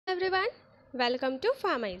Everyone, welcome to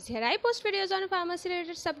Pharma is here. I post videos on pharmacy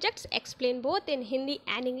related subjects, explain both in Hindi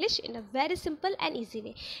and English in a very simple and easy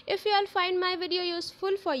way. If you all find my video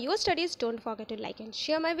useful for your studies, don't forget to like and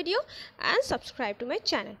share my video and subscribe to my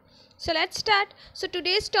channel. So let's start. So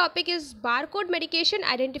today's topic is barcode medication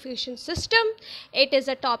identification system. It is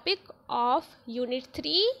a topic of unit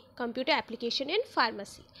 3 computer application in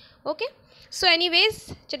pharmacy. Okay, so anyways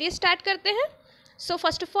चलिए start करते हैं. So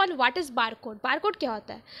first of all what is barcode. Barcode क्या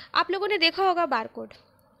होता है? आप लोगों ने देखा होगा बारकोड,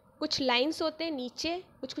 कुछ लाइंस होते हैं, नीचे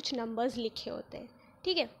कुछ नंबर्स लिखे होते हैं,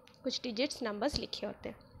 ठीक है, कुछ डिजिट्स नंबर्स लिखे होते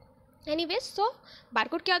हैं. एनीवेज, सो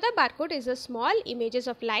बारकोड क्या होता है? Barcode is a small images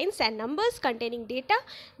of lines and numbers containing data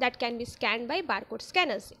that can be scanned bye barcode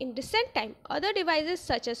scanners. In recent time other devices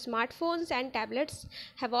such as smartphones and tablets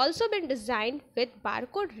have also been designed with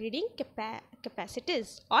barcode reading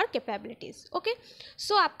capacities और capabilities. Okay,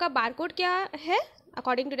 सो आपका barcode क्या है?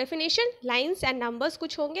 According to definition, lines and numbers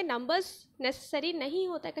कुछ होंगे. Numbers necessary नहीं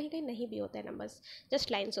होता है, कहीं कहीं नहीं भी होता है नंबर्स,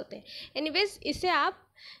 जस्ट लाइन्स होते हैं. एनीवेज, इसे आप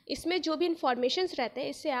इसमें जो भी इंफॉर्मेशंस रहते हैं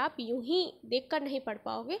इसे आप यूं ही देखकर नहीं पढ़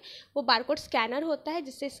पाओगे. वो बारकोड स्कैनर होता है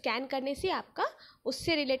जिससे स्कैन करने से आपका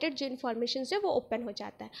उससे रिलेटेड जो इन्फॉर्मेशन है वो ओपन हो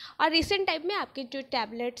जाता है. और रिसेंट टाइम में आपके जो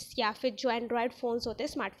टैबलेट्स या फिर जो एंड्रॉयड फ़ोन्स होते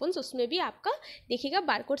हैं, स्मार्टफोन्स, उसमें भी आपका देखिएगा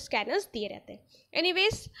बारकोड स्कैनर्स दिए रहते हैं.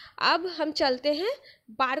 एनीवेज, अब हम चलते हैं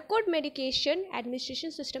बारकोड मेडिकेशन एडमिनिस्ट्रेशन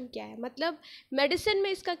सिस्टम क्या है, मतलब मेडिसिन में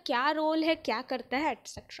इसका क्या रोल है, क्या करता है,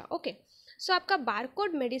 एट्सेट्रा. ओके, सो आपका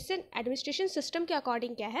बारकोड मेडिसिन एडमिनिस्ट्रेशन सिस्टम के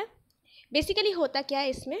अकॉर्डिंग क्या है? बेसिकली होता क्या है,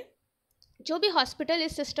 इसमें जो भी हॉस्पिटल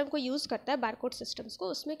इस सिस्टम को यूज़ करता है, बारकोड सिस्टम्स को,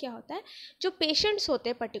 उसमें क्या होता है, जो पेशेंट्स होते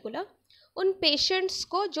हैं पर्टिकुलर, उन पेशेंट्स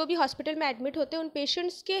को, जो भी हॉस्पिटल में एडमिट होते हैं, उन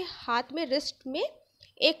पेशेंट्स के हाथ में, रिस्ट में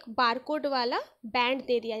एक बारकोड वाला बैंड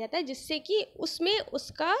दे दिया जाता है, जिससे कि उसमें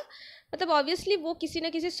उसका मतलब ऑब्वियसली वो किसी न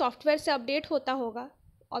किसी सॉफ्टवेयर से अपडेट होता होगा.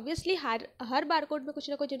 ऑब्वियसली हर बारकोड में कुछ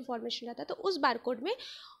ना कुछ इन्फॉर्मेशन रहता है, तो उस बारकोड में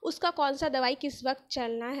उसका कौन सा दवाई किस वक्त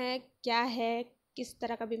चलना है, क्या है, किस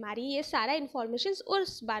तरह का बीमारी, ये सारा इन्फॉर्मेशन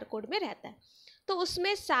उस बारकोड में रहता है. तो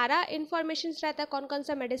उसमें सारा इन्फॉर्मेशन रहता है, कौन कौन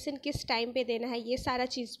सा मेडिसिन किस टाइम पे देना है, ये सारा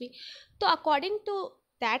चीज़ भी. तो अकॉर्डिंग टू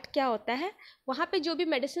दैट क्या होता है, वहाँ पे जो भी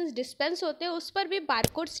मेडिसिन डिस्पेंस होते हैं उस पर भी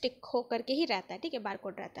बारकोड स्टिक हो करके ही रहता है, ठीक है,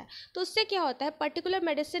 बारकोड रहता है. तो उससे क्या होता है, पर्टिकुलर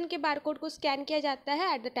मेडिसिन के बारकोड को स्कैन किया जाता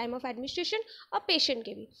है at the time of administration, और पेशेंट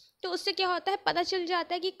के भी. तो उससे क्या होता है, पता चल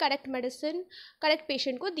जाता है कि करेक्ट मेडिसिन करेक्ट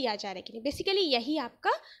पेशेंट को दिया जा रहा है कि नहीं. बेसिकली यही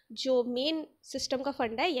आपका जो मेन सिस्टम का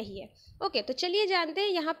फंडा है, यही है. ओके, तो चलिए जानते हैं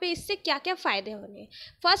यहाँ पे इससे क्या क्या फ़ायदे होने हैं.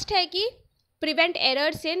 फर्स्ट है कि prevent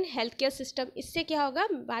errors in health care system. इससे क्या होगा,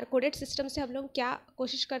 बारकोडेड सिस्टम से हम लोग क्या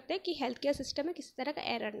कोशिश करते हैं कि हेल्थ केयर सिस्टम में किसी तरह का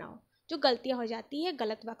एरर ना हो. जो गलतियां हो जाती है,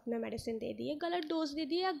 गलत वक्त में मेडिसिन दे दी है, गलत डोज दे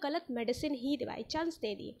दी है, या गलत मेडिसिन ही बाई चांस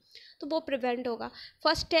दे दी है, तो वो प्रिवेंट होगा.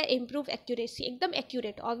 फर्स्ट है इम्प्रूव एक्यूरेसी, एकदम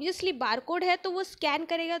एक्यूरेट. ऑब्वियसली बारकोड है तो वो स्कैन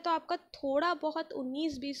करेगा, तो आपका थोड़ा बहुत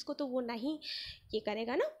 19-20 को तो वो नहीं ये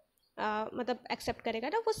करेगा ना, मतलब एक्सेप्ट करेगा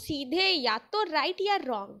ना, वो सीधे या तो राइट या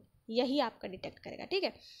रॉन्ग यही आपका डिटेक्ट करेगा, ठीक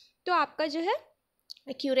है. तो आपका जो है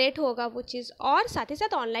एक्यूरेट होगा वो चीज़, और साथ ही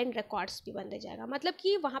साथ ऑनलाइन रिकॉर्ड्स भी बन जाएगा, मतलब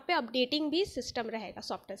कि वहाँ पे अपडेटिंग भी सिस्टम रहेगा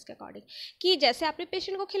सॉफ्टवेयर के अकॉर्डिंग, कि जैसे आपने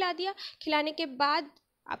पेशेंट को खिला दिया, खिलाने के बाद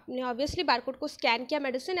आपने ऑब्वियसली बारकोड को स्कैन किया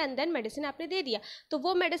मेडिसिन, एंड देन मेडिसिन आपने दे दिया, तो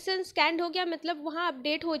वो मेडिसिन स्कैन हो गया, मतलब वहाँ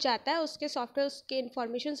अपडेट हो जाता है उसके सॉफ्टवेयर, उसके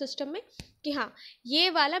इन्फॉर्मेशन सिस्टम में कि हाँ ये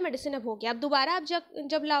वाला मेडिसिन अब हो गया. अब दोबारा आप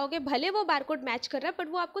जब लाओगे, भले वो बारकोड मैच कर रहा है,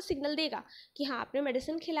 बट वो आपको सिग्नल देगा कि हाँ आपने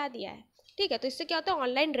मेडिसिन खिला दिया है, ठीक है. तो इससे क्या होता है,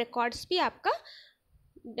 ऑनलाइन रिकॉर्ड्स भी आपका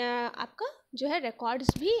जो है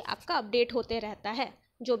रिकॉर्ड्स भी आपका अपडेट होते रहता है,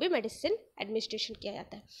 जो भी मेडिसिन एडमिनिस्ट्रेशन किया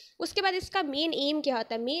जाता है. उसके बाद इसका मेन एम क्या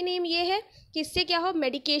होता है? मेन एम ये है कि इससे क्या हो,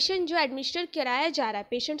 मेडिकेशन जो एडमिनिस्टर कराया जा रहा है,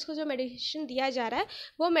 पेशेंट्स को जो मेडिसिन दिया जा रहा है,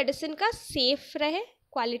 वो मेडिसिन का सेफ रहे,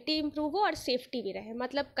 क्वालिटी इंप्रूव हो और सेफ्टी भी रहे.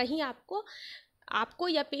 मतलब कहीं आपको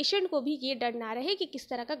या पेशेंट को भी ये डर ना रहे कि किस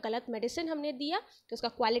तरह का गलत मेडिसिन हमने दिया, तो उसका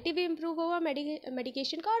क्वालिटी भी इम्प्रूव होगा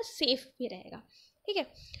मेडिकेशन का, और सेफ भी रहेगा, ठीक है.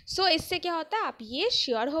 सो इससे क्या होता है, आप ये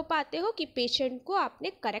श्योर हो पाते हो कि पेशेंट को आपने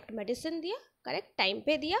करेक्ट मेडिसिन दिया, करेक्ट टाइम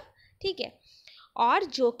पे दिया, ठीक है. और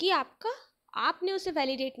जो कि आपने उसे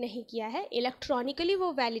वैलिडेट नहीं किया है, इलेक्ट्रॉनिकली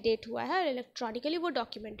वो वैलिडेट हुआ है और इलेक्ट्रॉनिकली वो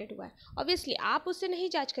डॉक्यूमेंटेड हुआ है. ऑब्वियसली आप उससे नहीं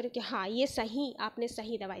जांच करो कि हाँ ये सही, आपने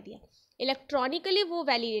सही दवाई दिया. इलेक्ट्रॉनिकली वो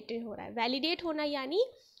वैलिडेटेड हो रहा है. वैलिडेट होना यानी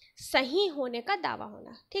सही होने का दावा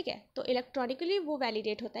होना, ठीक है. तो इलेक्ट्रॉनिकली वो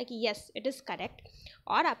वैलिडेट होता है कि यस इट इज़ करेक्ट,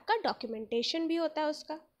 और आपका डॉक्यूमेंटेशन भी होता है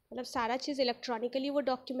उसका, मतलब सारा चीज़ इलेक्ट्रॉनिकली वो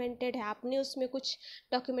डॉक्यूमेंटेड है, आपने उसमें कुछ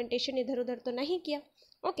डॉक्यूमेंटेशन इधर उधर तो नहीं किया.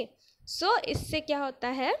 ओके, सो इससे क्या होता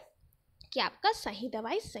है कि आपका सही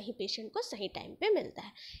दवाई सही पेशेंट को सही टाइम पे मिलता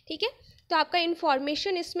है, ठीक है. तो आपका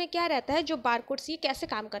इन्फॉर्मेशन इसमें क्या रहता है, जो बारकोड्स, ये कैसे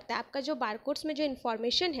काम करता है, आपका जो बारकोड्स में जो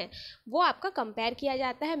इन्फॉर्मेशन है वो आपका कंपेयर किया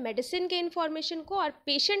जाता है मेडिसिन के इन्फॉर्मेशन को, और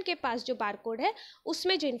पेशेंट के पास जो बारकोड है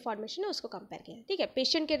उसमें जो इन्फॉर्मेशन है उसको कंपेयर किया, ठीक है।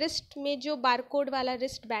 पेशेंट के रिस्ट में जो बारकोड वाला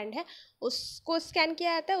रिस्ट बैंड है उसको स्कैन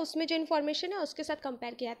किया जाता है, उसमें जो इन्फॉर्मेशन है उसके साथ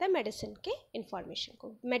कंपेयर किया जाता है मेडिसिन के इन्फॉर्मेशन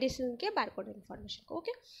को, मेडिसिन के बारकोड इन्फॉर्मेशन को,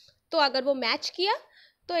 ओके। तो अगर वो मैच किया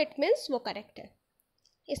तो इट मीन्स वो करेक्ट है।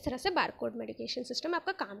 इस तरह से बारकोड मेडिकेशन सिस्टम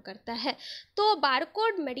आपका काम करता है। तो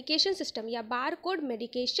बारकोड मेडिकेशन सिस्टम या barcode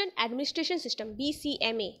medication administration system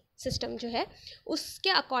BCMA system जो है उसके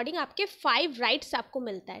अकॉर्डिंग आपके 5 राइट्स आपको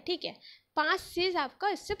मिलता है, ठीक है। 5 चीज़ आपका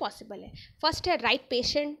इससे पॉसिबल है। फर्स्ट है right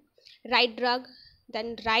patient, right drug,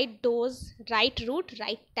 then right dose, right root,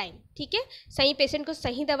 right time, ठीक है। सही पेशेंट को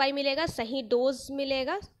सही दवाई मिलेगा, सही डोज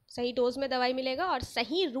मिलेगा, सही डोज में दवाई मिलेगा, और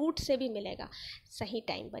सही रूट से भी मिलेगा सही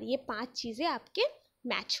टाइम पर। ये 5 चीज़ें आपके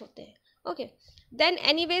मैच होते हैं, ओके। देन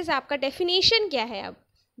एनीवेज आपका डेफिनेशन क्या है अब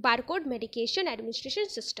बारकोड मेडिकेशन एडमिनिस्ट्रेशन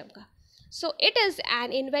सिस्टम का। So it is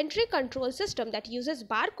an inventory control system that uses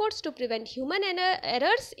barcodes to prevent human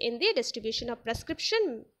errors in the distribution of prescription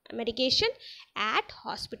medication eight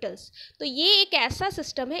hospitals. तो ये एक ऐसा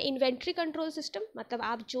सिस्टम है, इन्वेंट्री कंट्रोल सिस्टम, मतलब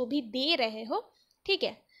आप जो भी दे रहे हो, ठीक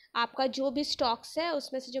है, आपका जो भी स्टॉक्स है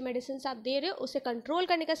उसमें से जो मेडिसिन आप दे रहे हो उसे कंट्रोल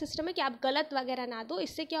करने का सिस्टम है कि आप गलत वगैरह ना दो।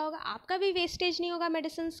 इससे क्या होगा, आपका भी वेस्टेज नहीं होगा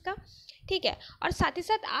मेडिसिन का, ठीक है, और साथ ही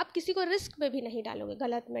साथ आप किसी को रिस्क में भी नहीं डालोगे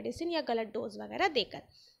गलत मेडिसिन या गलत डोज वगैरह देकर,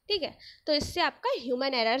 ठीक है। तो इससे आपका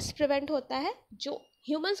ह्यूमन एरर्स प्रिवेंट होता है, जो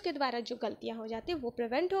ह्यूमंस के द्वारा जो गलतियां हो जाती है वो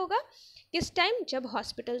प्रिवेंट होगा। किस टाइम, जब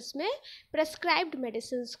हॉस्पिटल्स में प्रेस्क्राइब्ड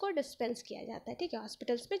मेडिसिन को डिस्पेंस किया जाता है, ठीक है।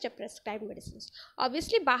 हॉस्पिटल्स में जब प्रेस्क्राइब्ड मेडिसिन,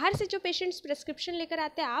 ऑब्वियसली बाहर से जो पेशेंट्स प्रेस्क्रिप्शन लेकर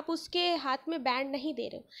आते हैं आप उसके हाथ में बैंड नहीं दे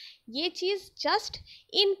रहे हो, ये चीज़ जस्ट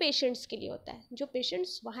इन पेशेंट्स के लिए होता है जो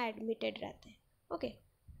पेशेंट्स वहाँ एडमिटेड रहते हैं, ओके।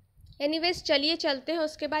 एनीवेज चलिए चलते हैं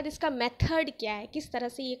उसके बाद इसका मेथड क्या है, किस तरह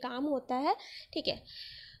से ये काम होता है, ठीक है।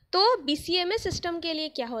 तो BCMA सिस्टम के लिए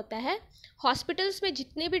क्या होता है, हॉस्पिटल्स में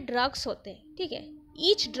जितने भी ड्रग्स होते हैं, ठीक है,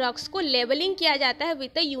 ईच ड्रग्स को लेबलिंग किया जाता है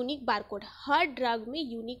with a unique barcode. Her drug में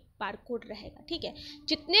यूनिक बारकोड रहेगा, ठीक है।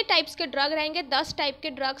 जितने टाइप्स के ड्रग रहेंगे, 10 टाइप के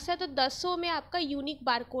ड्रग्स है तो 10 में आपका यूनिक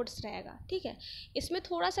बारकोड्स रहेगा, ठीक है। इसमें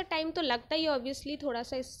थोड़ा सा टाइम तो लगता ही है, ऑब्वियसली थोड़ा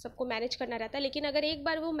सा इस सबको मैनेज करना रहता है, लेकिन अगर एक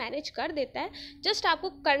बार वो मैनेज कर देता है, जस्ट आपको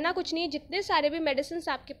करना कुछ नहीं है, जितने सारे भी मेडिसिन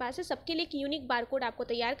आपके पास है सबके लिए एक यूनिक बारकोड आपको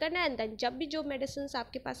तैयार करना है, एंड देन जब भी जो मेडिसिन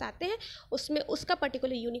आपके पास आते हैं उसमें उसका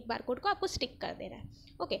पर्टिकुलर यूनिक बारकोड को आपको स्टिक कर देना है,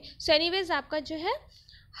 ओके। सो एनीवेज आपका जो है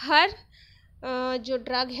हर जो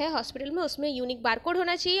ड्रग है हॉस्पिटल में उसमें यूनिक बारकोड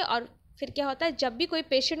होना चाहिए। और फिर क्या होता है, जब भी कोई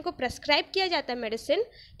पेशेंट को प्रेस्क्राइब किया जाता है मेडिसिन,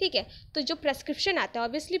 ठीक है, तो जो प्रेस्क्रिप्शन आता है,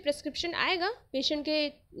 ऑब्वियसली प्रेस्क्रिप्शन आएगा पेशेंट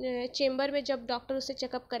के चेम्बर में जब डॉक्टर उसे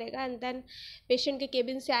चेकअप करेगा, एंड देन पेशेंट के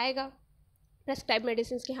केबिन से आएगा प्रेस्क्राइब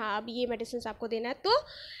मेडिसिन की, हाँ अब ये मेडिसिन आपको देना है। तो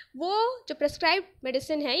वो जो प्रेस्क्राइब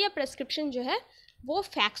मेडिसिन है या प्रेस्क्रिप्शन जो है वो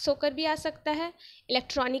फैक्स होकर भी आ सकता है,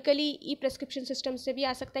 इलेक्ट्रॉनिकली ई प्रेस्क्रिप्शन सिस्टम से भी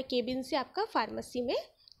आ सकता है, केबिन से आपका फार्मेसी में,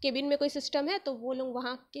 केबिन में कोई सिस्टम है तो वो लोग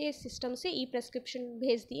वहाँ के सिस्टम से ई प्रेस्क्रिप्शन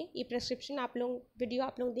भेज दिए। ई प्रेस्क्रिप्शन आप लोग वीडियो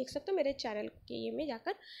आप लोग देख सकते हो मेरे चैनल के ये में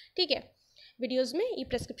जाकर, ठीक है, वीडियोज़ में ई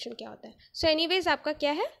प्रेस्क्रिप्शन क्या होता है। सो एनीवेज आपका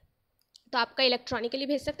क्या है, तो आपका इलेक्ट्रॉनिकली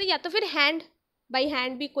भेज सकते हैं या तो फिर हैंड बाई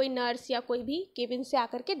हैंड भी कोई नर्स या कोई भी केबिन से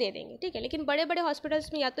आकर के दे देंगे, ठीक है। लेकिन बड़े बड़े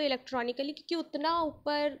हॉस्पिटल्स में या तो इलेक्ट्रॉनिकली, क्योंकि उतना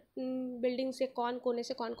ऊपर बिल्डिंग से कौन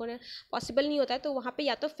कोने पॉसिबल नहीं होता है, तो वहाँ पे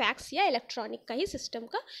या तो फैक्स या इलेक्ट्रॉनिक का ही सिस्टम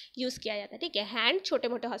का यूज़ किया जाता है, ठीक है। हैंड छोटे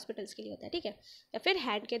मोटे हॉस्पिटल्स के लिए होता है, ठीक है, या फिर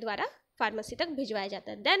हैंड के द्वारा फार्मेसी तक भिजवाया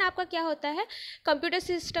जाता है। देन आपका क्या होता है, कंप्यूटर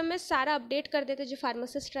सिस्टम में सारा अपडेट कर देते हैं, जो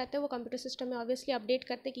फार्मासिस्ट रहते हैं वो कंप्यूटर सिस्टम में ऑब्वियसली अपडेट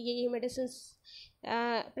करते हैं कि ये मेडिसिन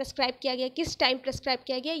प्रेस्क्राइब किया गया, किस टाइम प्रेस्क्राइब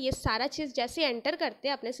किया गया, ये सारा चीज़ जैसे एंटर करते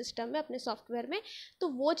हैं अपने सिस्टम में, अपने सॉफ्टवेयर में, तो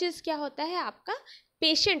वो चीज़ क्या होता है, आपका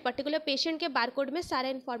पेशेंट, पर्टिकुलर पेशेंट के बारकोड में सारा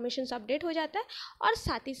इन्फॉर्मेशन अपडेट हो जाता है, और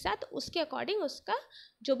साथ ही साथ उसके अकॉर्डिंग उसका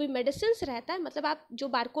जो भी मेडिसिन रहता है, मतलब आप जो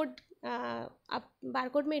आप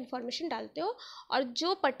बारकोड में इंफॉर्मेशन डालते हो और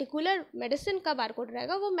जो पर्टिकुलर मेडिसिन का बारकोड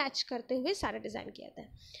रहेगा वो मैच करते हुए सारा डिज़ाइन किया जाता है।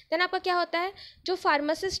 देन आपका क्या होता है, जो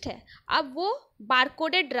फार्मासिस्ट है अब वो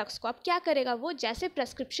बारकोडेड ड्रग्स को अब क्या करेगा, वो जैसे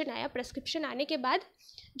प्रेस्क्रिप्शन आया, प्रेस्क्रिप्शन आने के बाद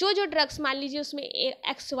जो ड्रग्स, मान लीजिए उसमें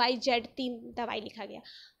XYZ 3 दवाई लिखा गया,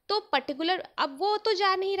 तो पर्टिकुलर अब वो तो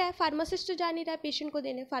जा नहीं रहा है, फार्मासिस्ट तो जा नहीं रहा है पेशेंट को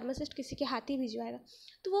देने, फार्मासिस्ट किसी के हाथ ही भिजवाएगा,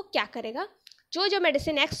 तो वो क्या करेगा, जो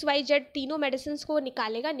मेडिसिन XYZ तीनों मेडिसिन को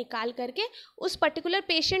निकालेगा, निकाल करके उस पर्टिकुलर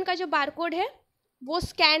पेशेंट का जो बारकोड है वो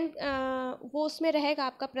स्कैन, वो उसमें रहेगा,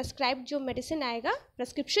 आपका प्रेस्क्राइब जो मेडिसिन आएगा,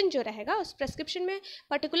 प्रेस्क्रिप्शन जो रहेगा उस प्रेस्क्रिप्शन में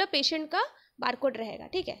पर्टिकुलर पेशेंट का बारकोड रहेगा,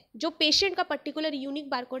 ठीक है। जो पेशेंट का पर्टिकुलर यूनिक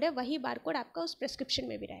बारकोड है वही बारकोड आपका उस प्रेस्क्रिप्शन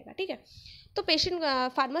में भी रहेगा, ठीक है। तो पेशेंट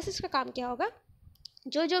फार्मासिस्ट का काम क्या होगा,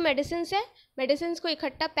 जो जो मेडिसिन है, मेडिसिन को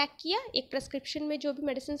इकट्ठा पैक किया, एक प्रेस्क्रिप्शन में जो भी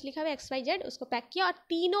मेडिसिन लिखा हुआ है XYZ उसको पैक किया, और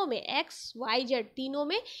तीनों में XYZ तीनों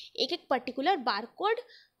में एक एक पर्टिकुलर बारकोड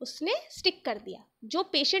उसने स्टिक कर दिया। जो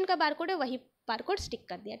पेशेंट का बारकोड है वही बारकोड स्टिक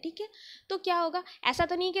कर दिया, ठीक है। तो क्या होगा, ऐसा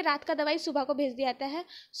तो नहीं है कि रात का दवाई सुबह को भेज दिया जाता है।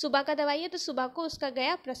 सुबह का दवाई है तो सुबह को उसका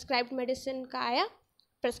गया, प्रेस्क्राइब्ड मेडिसिन का आया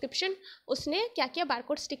प्रेस्क्रिप्शन, उसने क्या किया,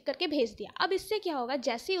 बारकोड स्टिक करके भेज दिया। अब इससे क्या होगा,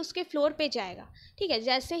 जैसे ही उसके फ्लोर पे जाएगा, ठीक है,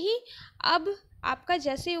 जैसे ही अब आपका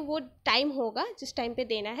जैसे वो टाइम होगा जिस टाइम पे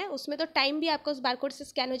देना है, उसमें तो टाइम भी आपका उस बारकोड से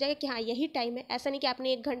स्कैन हो जाएगा कि हाँ यही टाइम है। ऐसा नहीं कि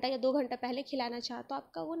आपने 1 घंटा या 2 घंटा पहले खिलाना चाहा तो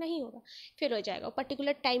आपका वो नहीं होगा, फिर हो जाएगा।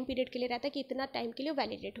 पर्टिकुलर टाइम पीरियड के लिए रहता है कि इतना टाइम के लिए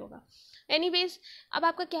वैलिडेट होगा। एनीवेज, अब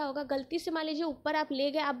आपका क्या होगा, गलती से मान लीजिए ऊपर आप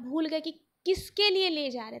ले गए, आप भूल गए कि किसके लिए ले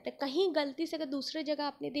जा रहे थे, कहीं गलती से अगर दूसरे जगह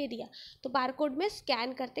आपने दे दिया तो बारकोड में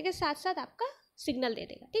स्कैन करते के साथ साथ आपका सिग्नल दे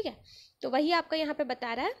देगा, ठीक है। तो वही आपका यहाँ पे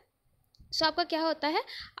बता रहा है। सो आपका क्या होता है,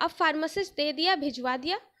 अब फार्मासिस्ट दे दिया, भिजवा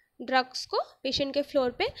दिया ड्रग्स को पेशेंट के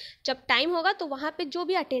फ्लोर पे। जब टाइम होगा तो वहाँ पे जो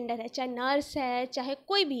भी अटेंडर है, चाहे नर्स है चाहे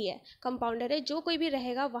कोई भी है, कंपाउंडर है, जो कोई भी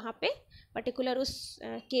रहेगा वहाँ पे पर्टिकुलर उस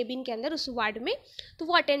केबिन के अंदर, उस वार्ड में, तो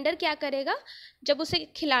वो अटेंडर क्या करेगा, जब उसे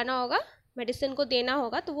खिलाना होगा, मेडिसिन को देना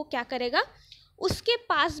होगा, तो वो क्या करेगा, उसके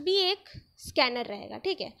पास भी एक स्कैनर रहेगा,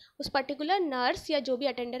 ठीक है। उस पर्टिकुलर नर्स या जो भी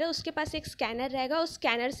अटेंडर है उसके पास एक स्कैनर रहेगा। उस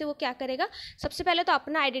स्कैनर से वो क्या करेगा, सबसे पहले तो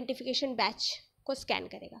अपना आइडेंटिफिकेशन बैच को स्कैन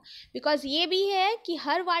करेगा, बिकॉज ये भी है कि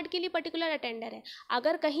हर वार्ड के लिए पर्टिकुलर अटेंडर है।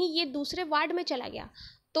 अगर कहीं ये दूसरे वार्ड में चला गया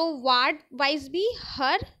तो वार्ड वाइज भी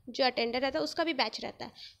हर जो अटेंडर रहता है उसका भी बैच रहता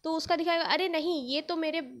है, तो उसका दिखाएगा अरे नहीं ये तो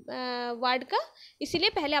मेरे वार्ड का, इसीलिए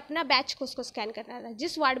पहले अपना बैच को उसको स्कैन करना था।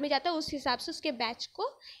 जिस वार्ड में जाता है उस हिसाब से उसके बैच को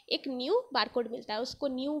एक न्यू बारकोड मिलता है, उसको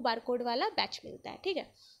न्यू बारकोड वाला बैच मिलता है, ठीक है।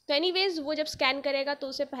 तो एनीवेज वो जब स्कैन करेगा तो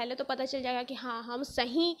उसे पहले तो पता चल जाएगा कि हाँ हम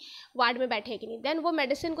सही वार्ड में बैठे कि नहीं। देन वो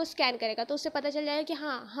मेडिसिन को स्कैन करेगा तो उससे पता चल जाएगा कि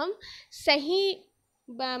हाँ हम सही,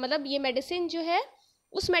 मतलब ये मेडिसिन जो है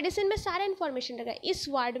उस मेडिसिन में सारा इन्फॉर्मेशन रहेगा, इस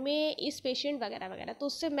वार्ड में इस पेशेंट वगैरह वगैरह, तो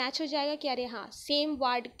उससे मैच हो जाएगा कि अरे हाँ सेम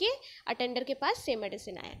वार्ड के अटेंडर के पास सेम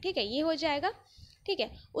मेडिसिन आया, ठीक है, ये हो जाएगा, ठीक है।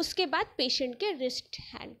 उसके बाद पेशेंट के रिस्ट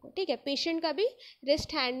हैंड को, ठीक है, पेशेंट का भी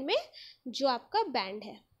रिस्ट हैंड में जो आपका बैंड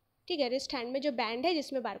है, ठीक है, रिस्ट हैंड में जो बैंड है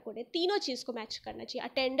जिसमें बारकोड है, तीनों चीज़ को मैच करना चाहिए।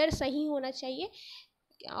 अटेंडर सही होना चाहिए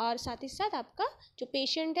और साथ ही साथ आपका जो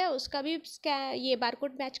पेशेंट है उसका भी ये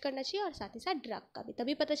बारकोड मैच करना चाहिए, और साथ ही साथ ड्रग का भी,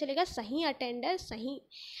 तभी पता चलेगा सही अटेंडर सही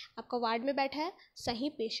आपका वार्ड में बैठा है, सही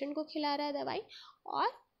पेशेंट को खिला रहा है दवाई,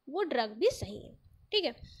 और वो ड्रग भी सही है, ठीक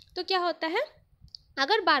है। तो क्या होता है,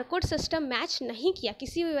 अगर बारकोड सिस्टम मैच नहीं किया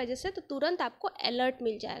किसी भी वजह से तो तुरंत आपको अलर्ट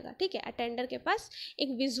मिल जाएगा, ठीक है। अटेंडर के पास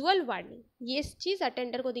एक विजुअल वार्निंग, ये चीज़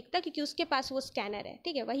अटेंडर को दिखता है क्योंकि उसके पास वो स्कैनर है,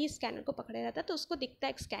 ठीक है, वही स्कैनर को पकड़े रहता है तो उसको दिखता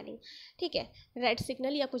है स्कैनिंग, ठीक है, रेड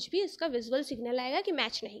सिग्नल या कुछ भी इसका विजुअल सिग्नल आएगा कि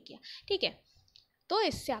मैच नहीं किया, ठीक है। तो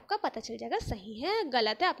इससे आपका पता चल जाएगा सही है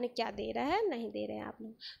गलत है, आपने क्या दे रहा है नहीं दे रहे हैं आप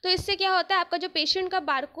लोग। तो इससे क्या होता है, आपका जो पेशेंट का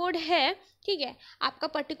बारकोड है, ठीक है, आपका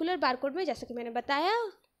पर्टिकुलर बारकोड में जैसे कि मैंने बताया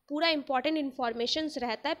पूरा इंपॉर्टेंट इन्फॉर्मेशंस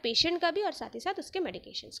रहता है पेशेंट का भी और साथ ही साथ उसके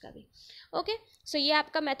मेडिकेशंस का भी। ओके, सो ये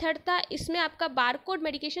आपका मेथड था। इसमें आपका बारकोड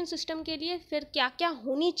मेडिकेशन सिस्टम के लिए फिर क्या क्या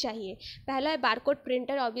होनी चाहिए, पहला है बारकोड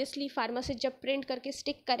प्रिंटर। ऑब्वियसली फार्मासिस्ट जब प्रिंट करके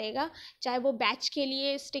स्टिक करेगा, चाहे वो बैच के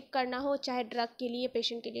लिए स्टिक करना हो चाहे ड्रग के लिए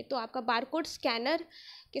पेशेंट के लिए, तो आपका बारकोड स्कैनर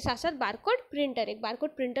के साथ साथ बारकोड प्रिंटर, एक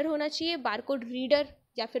बारकोड प्रिंटर होना चाहिए, बारकोड रीडर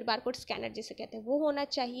या फिर बारकोड स्कैनर जिसे कहते हैं वो होना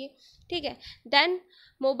चाहिए, ठीक है। Then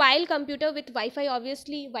mobile computer with wifi,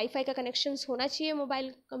 obviously wifi का कनेक्शंस होना चाहिए मोबाइल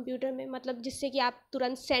कंप्यूटर में, मतलब जिससे कि आप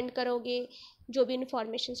तुरंत सेंड करोगे जो भी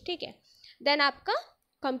इन्फॉर्मेशंस, ठीक है। देन आपका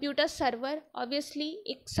कंप्यूटर सर्वर, ऑब्वियसली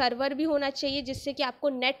एक सर्वर भी होना चाहिए जिससे कि आपको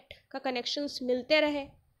नेट का कनेक्शंस मिलते रहे,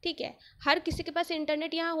 ठीक है। हर किसी के पास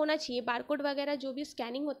इंटरनेट यहाँ होना चाहिए, बारकोड वगैरह जो भी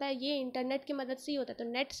स्कैनिंग होता है ये इंटरनेट की मदद से ही होता है,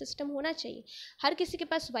 तो नेट सिस्टम होना चाहिए, हर किसी के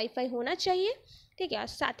पास वाईफाई होना चाहिए, ठीक है। और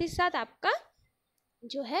साथ ही साथ आपका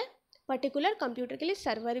जो है पर्टिकुलर कंप्यूटर के लिए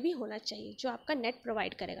सर्वर भी होना चाहिए जो आपका नेट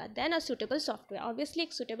प्रोवाइड करेगा। Then a suitable software, obviously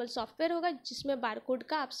एक सूटेबल सॉफ्टवेयर होगा जिसमें बारकोड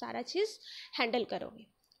का आप सारा चीज़ हैंडल करोगे,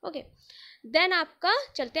 ओके। देन आपका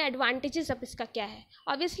चलते हैं एडवांटेजेस, अब इसका क्या है।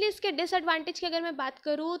 ऑब्वियसली इसके डिसएडवांटेज की अगर मैं बात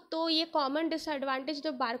करूँ तो ये कॉमन डिसएडवांटेज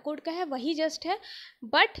जो बारकोड का है वही जस्ट है,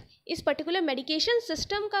 बट इस पर्टिकुलर मेडिकेशन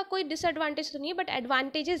सिस्टम का कोई डिसएडवांटेज तो नहीं है, बट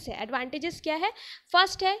एडवांटेजेस है। एडवांटेजेस क्या है,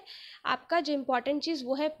 फर्स्ट है आपका जो इम्पॉर्टेंट चीज़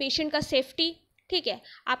वो है पेशेंट का सेफ्टी, ठीक है।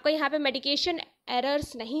 आपका यहाँ पे मेडिकेशन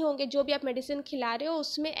एरर्स नहीं होंगे, जो भी आप मेडिसिन खिला रहे हो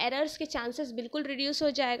उसमें एरर्स के चांसेस बिल्कुल रिड्यूस हो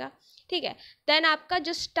जाएगा, ठीक है। देन आपका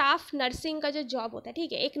जो स्टाफ नर्सिंग का जो जॉब होता है,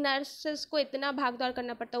 ठीक है, एक नर्सेस को इतना भाग दौड़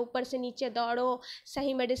करना पड़ता है, ऊपर से नीचे दौड़ो,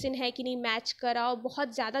 सही मेडिसिन है कि नहीं मैच कराओ,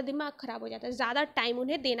 बहुत ज़्यादा दिमाग ख़राब हो जाता है, ज़्यादा टाइम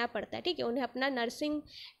उन्हें देना पड़ता है, ठीक है, उन्हें अपना नर्सिंग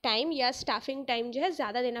टाइम या स्टाफिंग टाइम जो है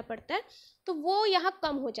ज़्यादा देना पड़ता है, तो वो यहाँ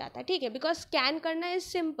कम हो जाता है, ठीक है, बिकॉज स्कैन करना इज़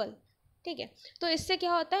सिंपल, ठीक है। तो इससे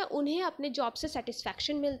क्या होता है, उन्हें अपने जॉब से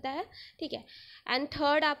सेटिस्फैक्शन मिलता है, ठीक है। एंड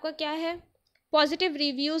थर्ड आपका क्या है, पॉजिटिव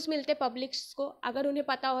रिव्यूज़ मिलते हैं पब्लिक्स को, अगर उन्हें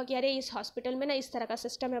पता होगा कि अरे इस हॉस्पिटल में ना इस तरह का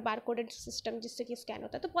सिस्टम है, बारकोडेड सिस्टम जिससे कि स्कैन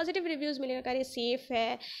होता है, तो पॉजिटिव रिव्यूज़ मिलेगा कि अरे सेफ़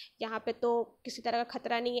है, यहाँ पे तो किसी तरह का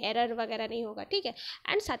खतरा नहीं, एरर वगैरह नहीं होगा, ठीक है।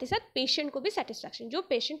 एंड साथ ही साथ पेशेंट को भी सेटिस्फैक्शन, जो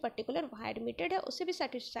पेशेंट पर्टिकुलर वहाँ एडमिटेड है उसे भी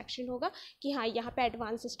सेटिस्फैक्शन होगा कि हाँ यहाँ पे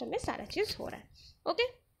एडवांस सिस्टम में सारा चीज़ हो रहा है, ओके।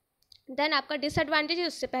 देन आपका डिसएडवांटेज है,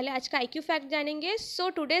 उससे पहले आज का IQ फैक्ट जानेंगे। So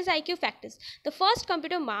today's IQ fact is the first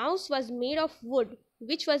computer mouse was made of would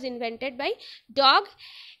which was invented by dog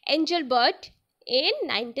Engelbart in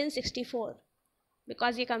 1964।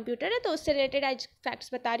 Because ये कंप्यूटर है तो उससे रिलेटेड आज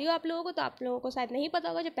फैक्ट्स बता रही हूँ आप लोगों को, तो आप लोगों को शायद नहीं पता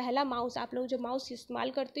होगा, जो पहला माउस आप लोग जो माउस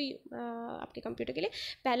इस्तेमाल करते आपके कंप्यूटर के लिए,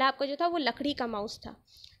 पहला आपका जो था वो लकड़ी का माउस था,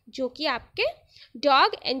 जो कि आपके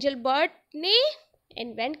डॉग एंजलबर्ट ने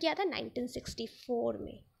इन्वेंट किया था 1964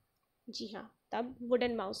 में, जी हाँ, तब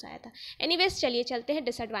वुडन माउस आया था। एनीवेज चलिए चलते हैं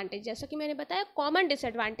डिसएडवांटेज। जैसा कि मैंने बताया कॉमन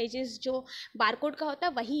डिसएडवांटेजेस जो बारकोड का होता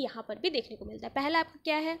है वही यहाँ पर भी देखने को मिलता है। पहला आपका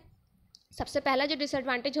क्या है, सबसे पहला जो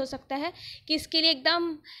डिसएडवांटेज हो सकता है कि इसके लिए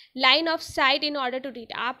एकदम line of site in order to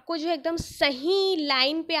read, आपको जो एकदम सही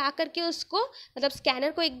लाइन पे आकर के उसको, मतलब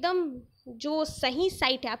स्कैनर को एकदम जो सही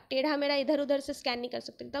साइट है, आप टेढ़ा मेढ़ा इधर उधर से स्कैन नहीं कर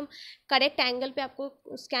सकते, एकदम करेक्ट एंगल पे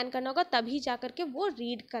आपको स्कैन करना होगा, तभी जा कर के वो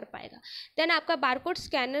रीड कर पाएगा। देन आपका बारकोड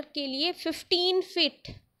स्कैनर के लिए 15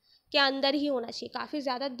 फीट के अंदर ही होना चाहिए, काफ़ी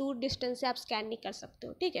ज़्यादा दूर डिस्टेंस से आप स्कैन नहीं कर सकते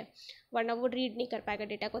हो, ठीक है, वरना वो रीड नहीं कर पाएगा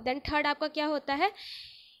डेटा को। देन थर्ड आपका क्या होता है,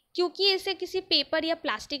 क्योंकि इसे किसी पेपर या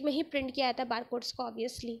प्लास्टिक में ही प्रिंट किया जाता है बारकोड्स को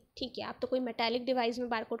ऑब्वियसली, ठीक है, आप तो कोई मेटालिक डिवाइस में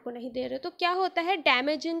बारकोड को नहीं दे रहे हो, तो क्या होता है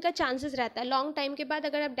डैमेजिंग का चांसेस रहता है, लॉन्ग टाइम के बाद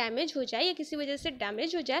अगर आप डैमेज हो जाए या किसी वजह से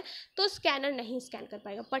डैमेज हो जाए तो स्कैनर नहीं स्कैन कर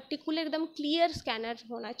पाएगा। पर्टिकुलर एकदम क्लियर स्कैनर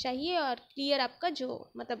होना चाहिए, और क्लियर आपका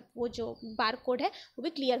जो मतलब वो जो बारकोड है वो भी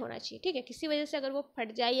क्लियर होना चाहिए, ठीक है, किसी वजह से अगर वो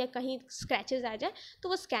फट जाए या कहीं स्क्रैचेज आ जाए तो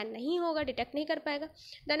वो स्कैन नहीं होगा, डिटेक्ट नहीं कर पाएगा।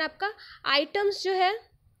 देन आपका आइटम्स जो है,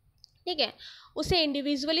 ठीक है, उसे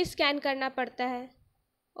इंडिविजुअली स्कैन करना पड़ता है,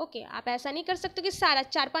 ओके, आप ऐसा नहीं कर सकते कि सारा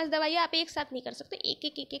 4-5 दवाइयाँ आप एक साथ नहीं कर सकते, एक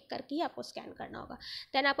एक करके ही आपको स्कैन करना होगा।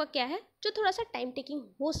 देन आपका क्या है, जो थोड़ा सा टाइम टेकिंग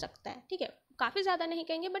हो सकता है, ठीक है, काफ़ी ज़्यादा नहीं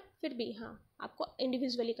कहेंगे बट फिर भी हाँ आपको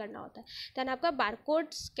इंडिविजुअली करना होता है। देन आपका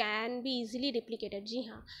barcodes can be easily replicated, जी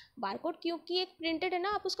हाँ, बारकोड क्योंकि एक प्रिंटेड है ना,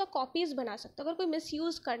 आप उसका कॉपीज़ बना सकते हो, अगर कोई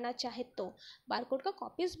मिसयूज़ करना चाहे तो बारकोड का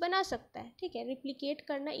कॉपीज़ बना सकता है, ठीक है, रिप्लिकेट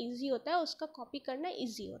करना ईजी होता है, उसका कॉपी करना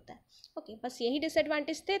ईजी होता है, ओके। बस यही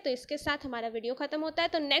डिसएडवांटेज थे, तो इसके साथ हमारा वीडियो खत्म होता है।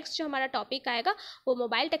 तो नेक्स्ट जो हमारा टॉपिक आएगा वो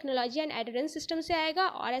मोबाइल टेक्नोलॉजी एंड एडरेंस सिस्टम से आएगा,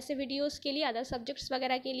 और ऐसे वीडियोज़ के लिए अदर सब्जेक्ट्स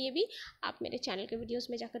वगैरह के लिए भी आप मेरे चैनल के वीडियोज़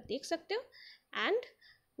में जाकर देख सकते हो। एंड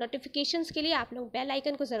नोटिफिकेशंस के लिए आप लोग बेल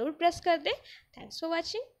आइकन को ज़रूर प्रेस कर दें। Thanks for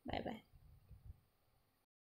watching, bye bye.